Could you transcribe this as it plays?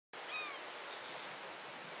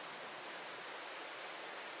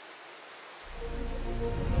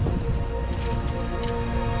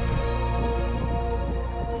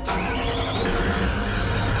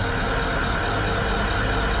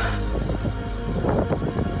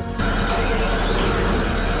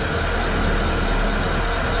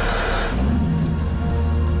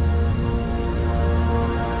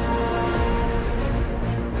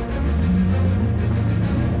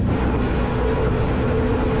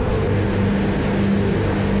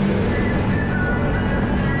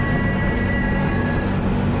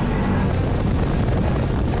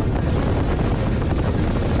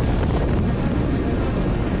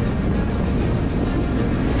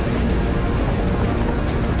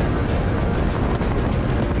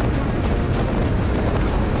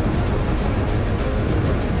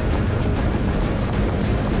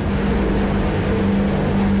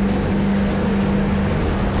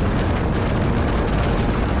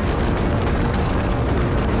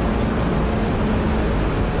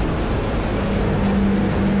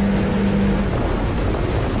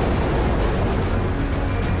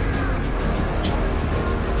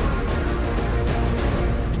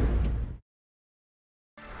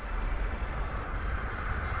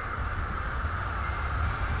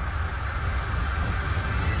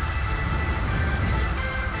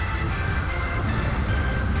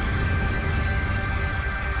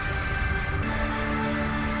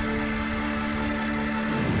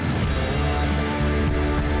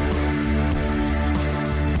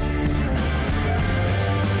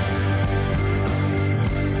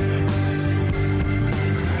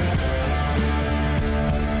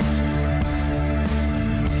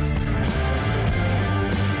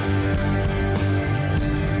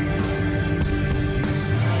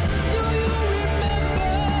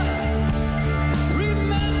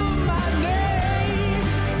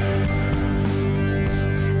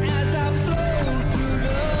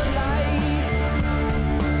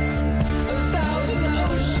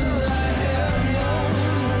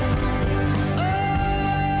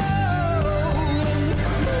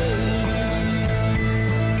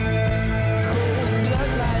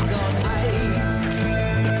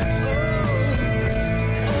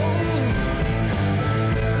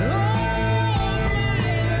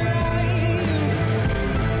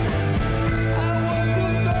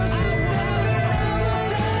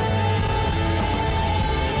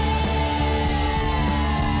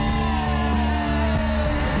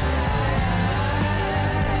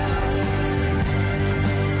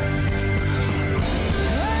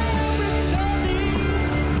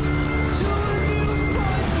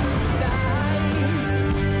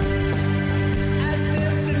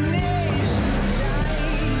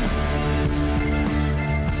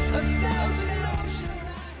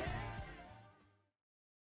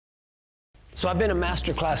So I've been a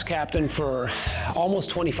master class captain for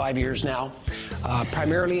almost 25 years now.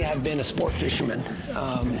 Primarily have been a sport fisherman,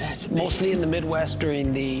 mostly in the Midwest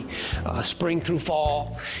during the spring through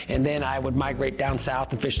fall, and then I would migrate down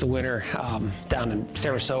south and fish the winter down in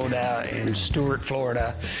Sarasota and Stuart,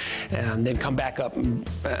 Florida, and then come back up and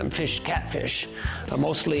fish catfish,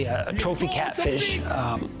 mostly trophy catfish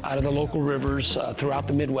out of the local rivers throughout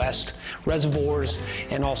the Midwest, reservoirs,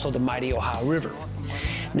 and also the mighty Ohio River.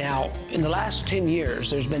 Now, in the last 10 years,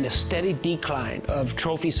 there's been a steady decline of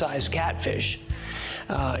trophy-sized catfish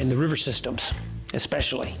in the river systems,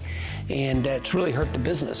 especially. And it's really hurt the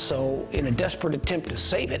business. So in a desperate attempt to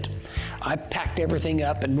save it, I packed everything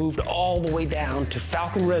up and moved all the way down to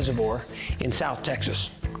Falcon Reservoir in South Texas.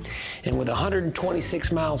 And with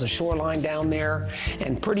 126 miles of shoreline down there,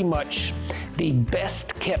 and pretty much the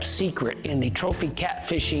best kept secret in the trophy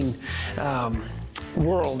catfishing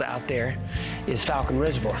world out there is Falcon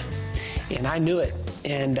Reservoir. And I knew it,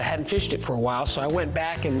 and I hadn't fished it for a while, so I went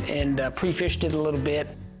back and pre-fished it a little bit.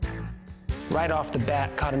 Right off the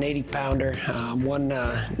bat, caught an 80-pounder, one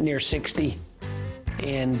near 60,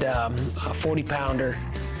 and a 40-pounder.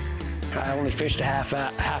 I only fished half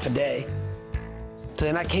a day. So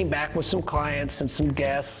then I came back with some clients and some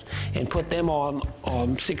guests and put them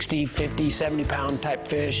on 60, 50, 70-pound type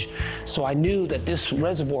fish. So I knew that this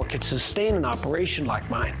reservoir could sustain an operation like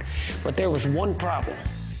mine. But there was one problem.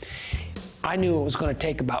 I knew it was going to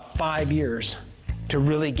take about 5 years to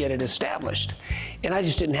really get it established. And I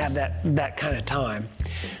just didn't have that kind of time.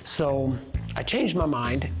 So I changed my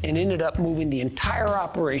mind and ended up moving the entire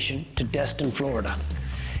operation to Destin, Florida.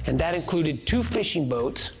 And that included 2 fishing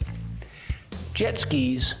boats, jet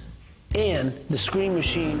skis, and the Screen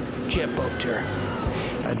Machine jet boat tour.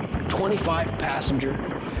 A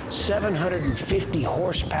 25-passenger, 750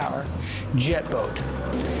 horsepower jet boat.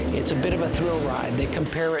 It's a bit of a thrill ride. They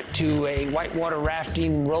compare it to a whitewater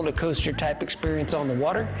rafting roller coaster type experience on the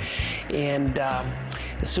water. And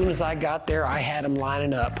as soon as I got there, I had them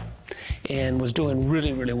lining up and was doing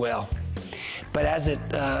really, really well. But as it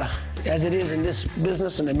is in this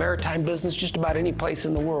business, in the maritime business, just about any place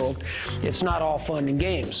in the world, it's not all fun and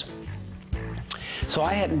games. So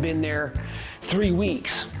I hadn't been there 3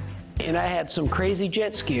 weeks, and I had some crazy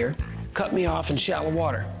jet skier cut me off in shallow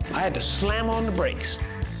water. I had to slam on the brakes.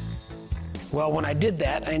 Well, when I did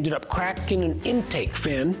that, I ended up cracking an intake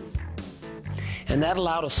fin, and that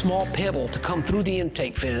allowed a small pebble to come through the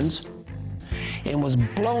intake fins and was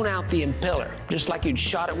blown out the impeller, just like you'd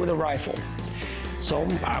shot it with a rifle. So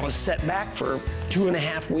I was set back for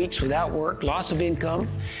 2.5 weeks without work, loss of income,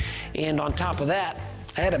 and on top of that,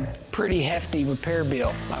 I had a pretty hefty repair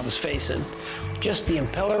bill I was facing. Just the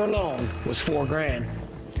impeller alone was $4 grand.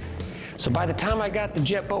 So by the time I got the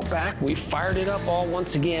jet boat back, we fired it up all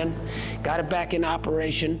once again, got it back in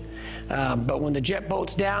operation. But when the jet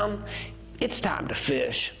boat's down, it's time to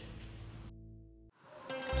fish.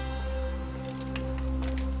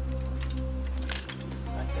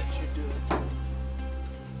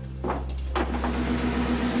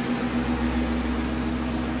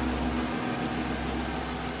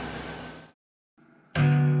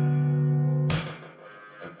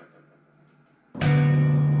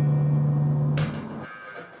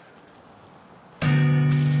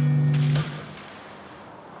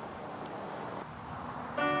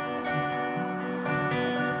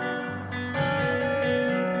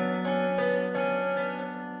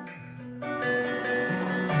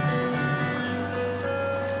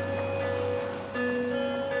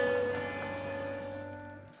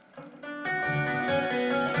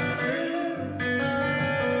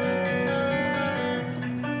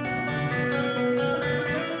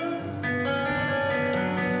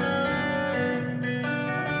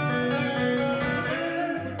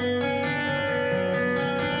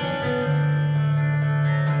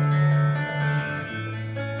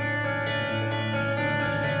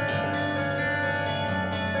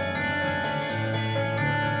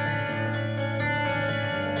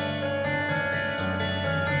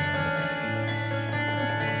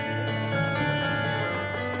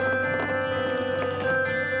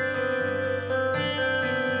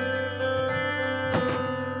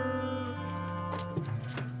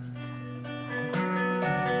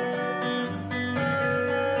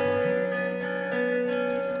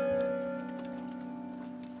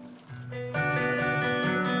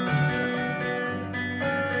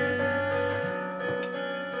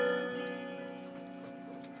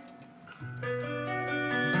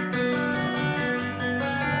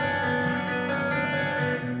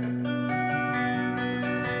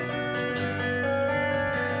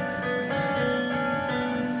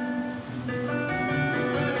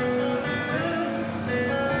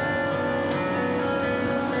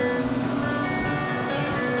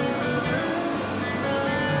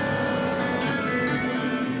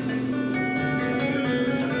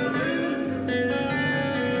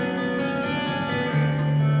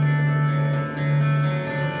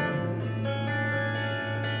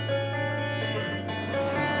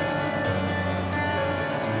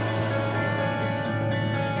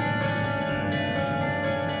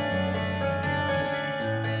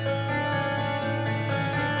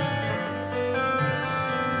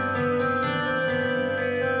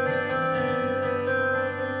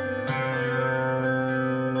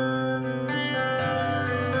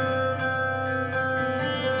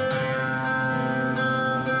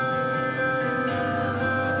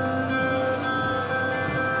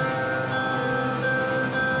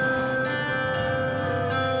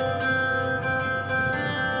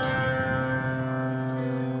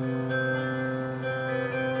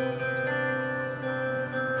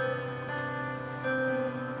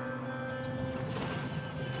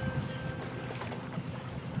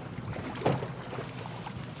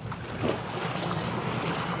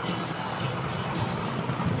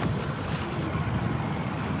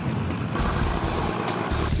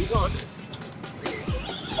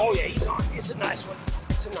 Oh yeah, he's on. It's a nice one.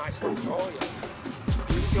 It's a nice one. Oh yeah.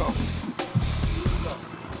 Here we go. Here we go.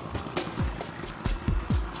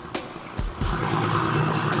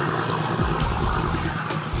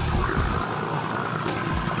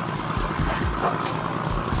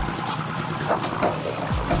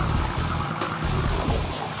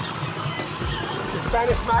 The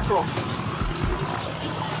Spanish mackerel.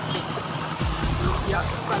 Yeah,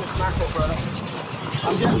 the Spanish mackerel, brother.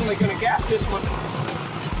 I'm definitely gonna gap this one.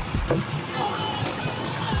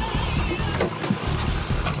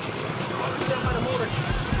 By the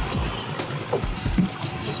motor.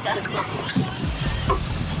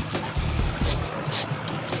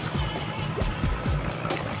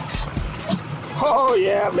 Oh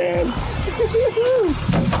yeah, man.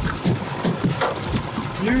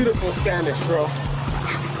 Beautiful Spanish, bro.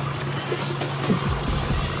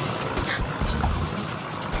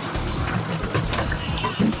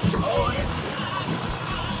 Oh yeah.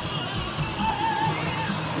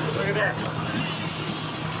 Look at that.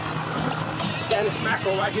 Spanish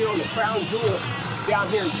mackerel right here on the crown jewel down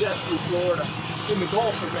here in Destin, Florida, in the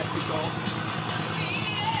Gulf of Mexico.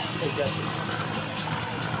 Hey, Destin.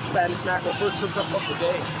 Spanish mackerel, first hooked up of the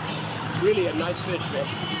day. Really a nice fish, man.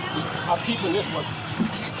 I'll keep in this one.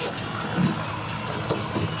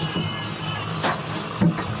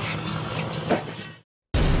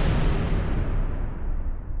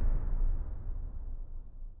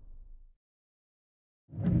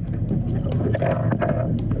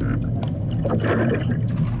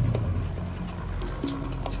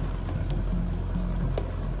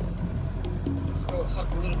 Let's go with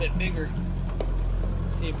something a little bit bigger.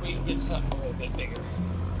 See if we can get something a little bit bigger.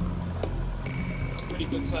 It's a pretty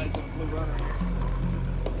good size of blue runner here.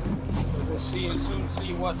 So we'll see and soon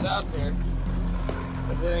see what's out there.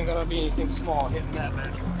 But there ain't gonna be anything small hitting that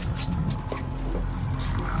mackerel.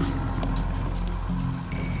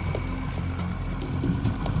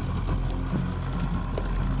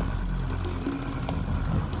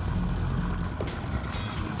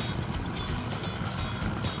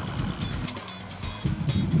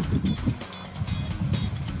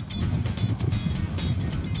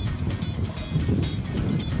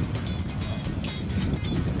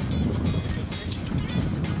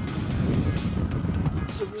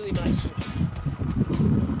 A really nice fish.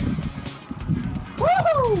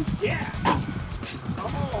 Woohoo! Yeah!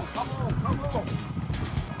 Come on, come on, come on.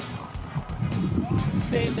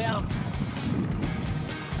 Staying down.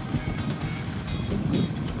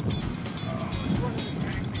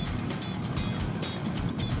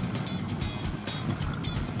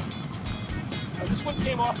 Now this one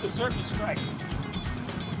came off the surface strike.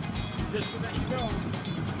 Just to let you know.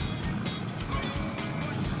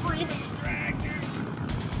 Screaming drag, dude.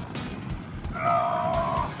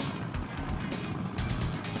 Oh,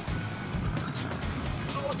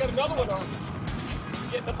 I got another one on.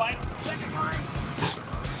 Getting the bite on the second line.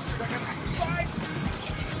 Second side.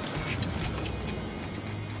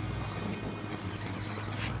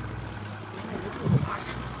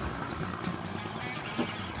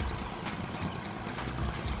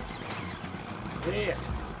 Yeah. It's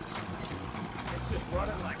just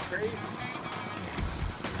running like crazy.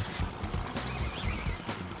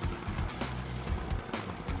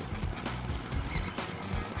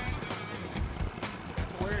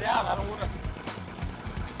 Out. I don't want to.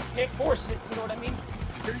 Can't force it. You know what I mean?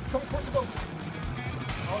 Here he's coming towards the boat.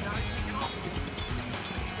 Oh, now he's taking off.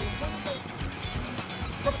 Coming towards the boat.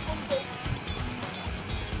 Coming towards the boat.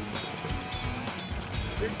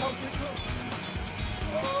 Here he comes. Here he comes.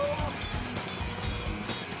 Oh.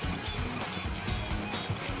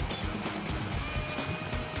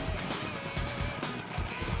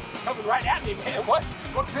 Coming right at me, man. What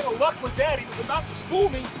kind of luck was that? He was about to school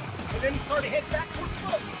me. And then he started heading back towards the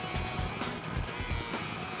boat.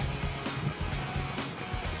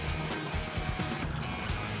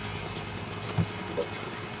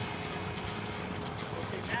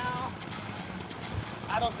 Okay, now,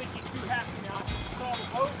 I don't think he's too happy now. He saw the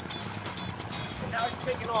boat, and now he's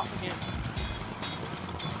taking off again.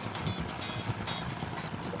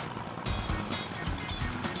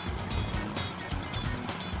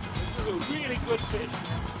 This is a really good fish.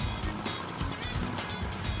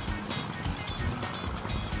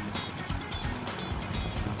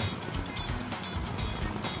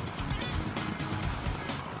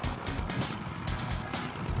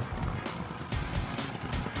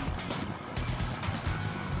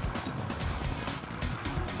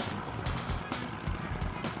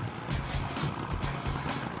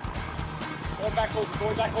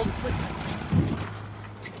 Going back over the creek.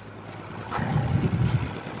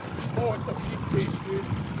 Oh, it's a big fish, dude.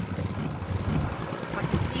 I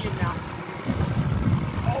can see him now.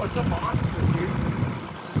 Oh, it's a monster,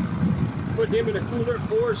 dude. Put him in a cooler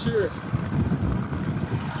for sure.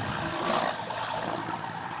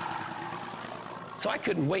 So I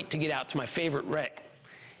couldn't wait to get out to my favorite wreck.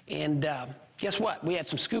 And guess what? We had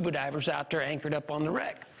some scuba divers out there anchored up on the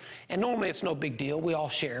wreck. And normally it's no big deal. We all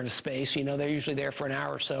share the space. You know, they're usually there for an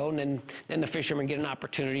hour or so, and then the fishermen get an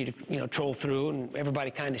opportunity to, you know, troll through, and everybody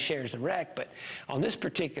kind of shares the wreck. But on this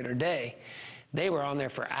particular day, they were on there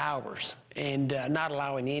for hours and not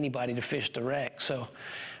allowing anybody to fish the wreck. So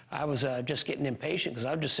I was just getting impatient because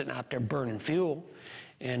I was just sitting out there burning fuel.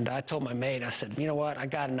 And I told my mate, I said, you know what, I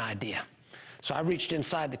got an idea. So I reached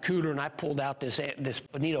inside the cooler and I pulled out this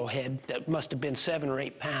bonito head that must have been 7 or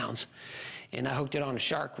 8 pounds. and I hooked it on a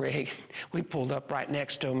shark rig. We pulled up right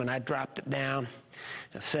next to him, and I dropped it down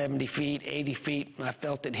 70 feet, 80 feet. I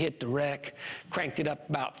felt it hit the wreck, cranked it up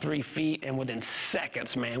about 3 feet, and within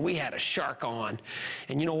seconds, man, we had a shark on.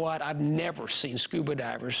 And you know what? I've never seen scuba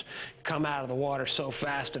divers come out of the water so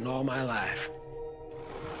fast in all my life.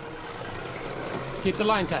 Keep the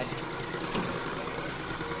line tight.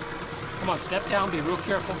 Come on, step down, be real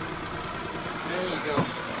careful. There you go.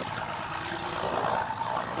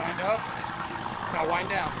 Wind up. Now wind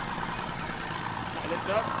down. Now lift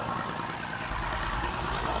up.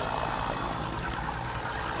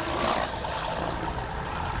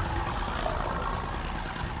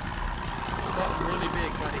 Something really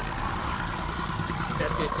big, buddy.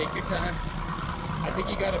 That's it, take your time. I think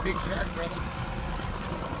you got a big shark, brother.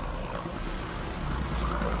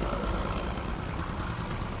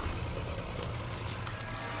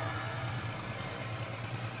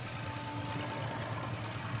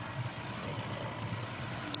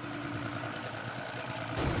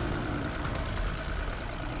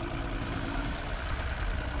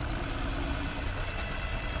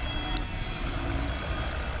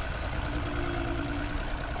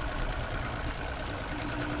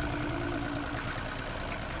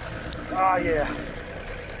 Oh, yeah.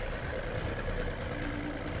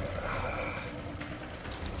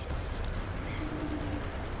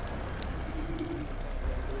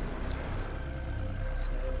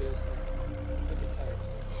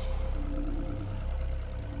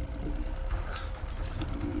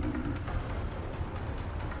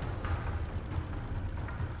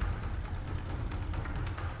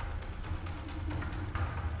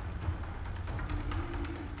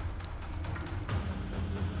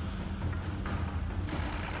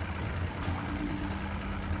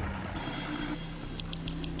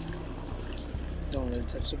 Don't let it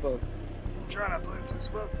touch the boat. Try not to let it touch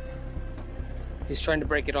the boat. He's trying to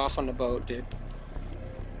break it off on the boat, dude.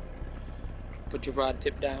 Put your rod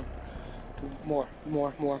tip down. More.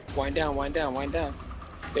 Wind down, wind down, wind down.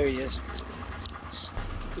 There he is.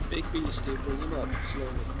 It's a big beast, dude. Bring him up slowly.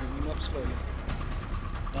 Bring him up slowly.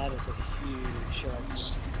 That is a huge shark.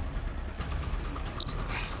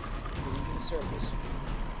 Bring him to the surface.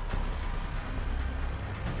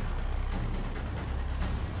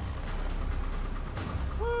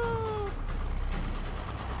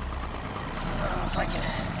 If I can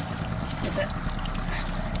get that.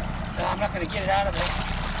 No, I'm not going to get it out of there. I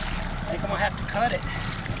think I'm going to have to cut it.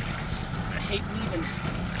 I hate leaving.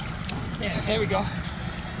 Yeah, there we go.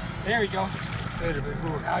 There we go.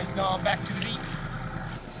 Now he's gone back to the deep.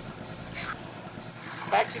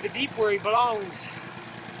 Back to the deep where he belongs.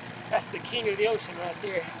 That's the king of the ocean right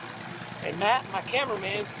there. And Matt, my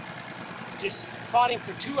cameraman, just fought him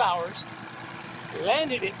for 2 hours,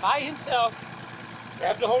 landed it by himself,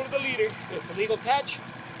 grabbed a hold of the leader, so it's a legal catch,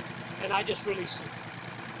 and I just released him.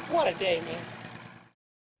 What a day, man.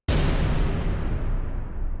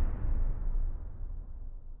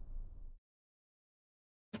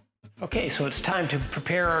 Okay, so it's time to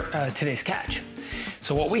prepare today's catch.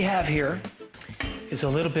 So what we have here is a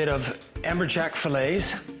little bit of Amberjack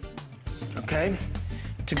fillets, okay,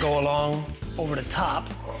 to go along over the top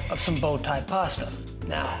of some bow tie pasta.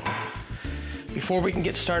 Now, before we can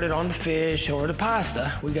get started on the fish or the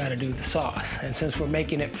pasta, we got to do the sauce. And since we're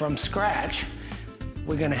making it from scratch,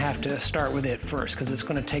 we're going to have to start with it first because it's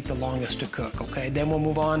going to take the longest to cook, okay? Then we'll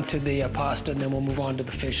move on to the pasta, and then we'll move on to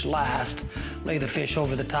the fish last. Lay the fish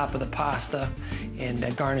over the top of the pasta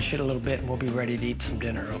and garnish it a little bit, and we'll be ready to eat some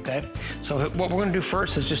dinner, okay? So what we're going to do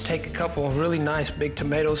first is just take a couple of really nice big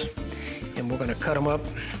tomatoes, and we're going to cut them up,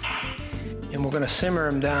 and we're going to simmer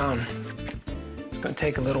them down. It's going to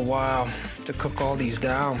take a little while to cook all these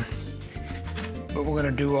down, but we're going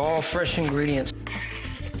to do all fresh ingredients.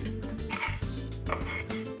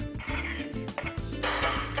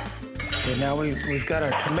 Okay, now we've got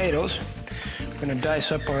our tomatoes. We're going to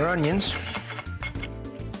dice up our onions.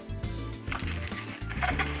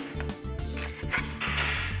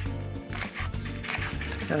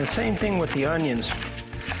 Now the same thing with the onions.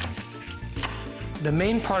 The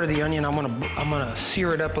main part of the onion, I'm gonna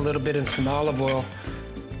sear it up a little bit in some olive oil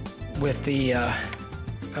with the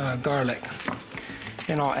garlic,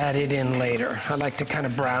 and I'll add it in later. I like to kind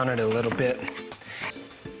of brown it a little bit.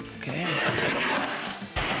 Okay.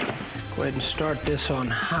 Go ahead and start this on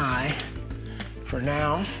high for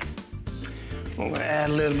now. I'm going to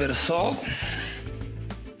add a little bit of salt.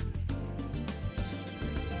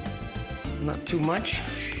 Not too much.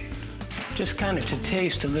 Just kind of to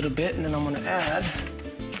taste a little bit, and then I'm going to add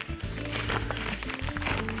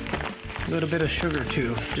a little bit of sugar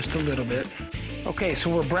too, just a little bit. Okay, so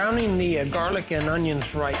we're browning the garlic and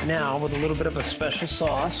onions right now with a little bit of a special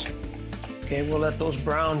sauce. Okay, we'll let those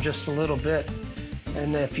brown just a little bit.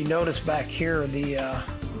 And if you notice back here, the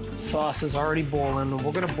sauce is already boiling, and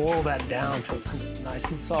we're gonna boil that down till it's nice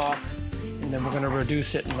and soft, and then we're gonna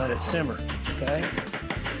reduce it and let it simmer, okay?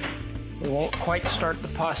 We won't quite start the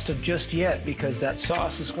pasta just yet because that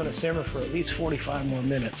sauce is gonna simmer for at least 45 more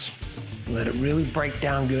minutes. Let it really break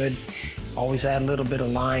down good. Always add a little bit of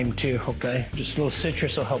lime too, okay? Just a little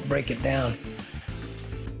citrus will help break it down.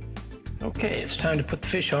 Okay, it's time to put the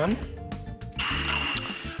fish on.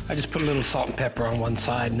 I just put a little salt and pepper on one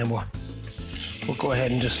side, and then we'll go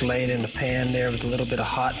ahead and just lay it in the pan there with a little bit of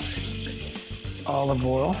hot olive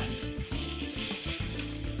oil.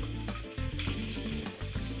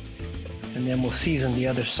 And then we'll season the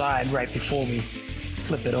other side right before we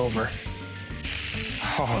flip it over.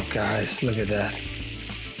 Oh, guys, look at that.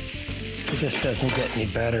 It just doesn't get any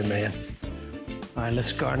better, man. All right,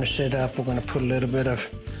 let's garnish it up. We're gonna put a little bit of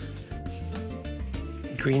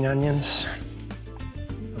green onions,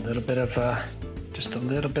 a little bit of, just a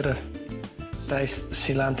little bit of diced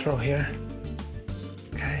cilantro here.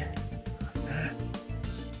 Okay.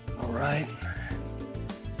 All right.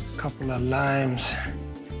 A couple of limes.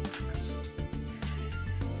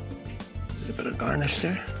 A little bit of garnish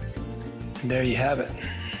there. And there you have it.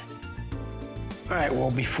 All right, well,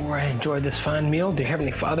 before I enjoy this fine meal, dear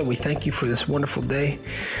Heavenly Father, we thank you for this wonderful day,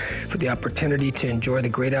 for the opportunity to enjoy the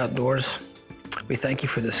great outdoors. We thank you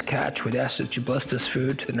for this catch. We ask that you bless this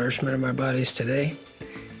food to the nourishment of our bodies today.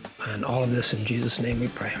 And all of this in Jesus' name we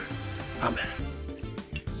pray. Amen.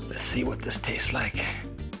 Let's see what this tastes like.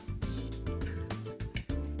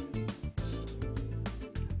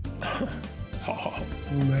 Oh,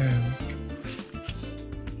 man.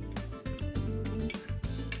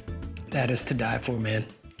 That is to die for, man.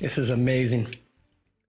 This is amazing.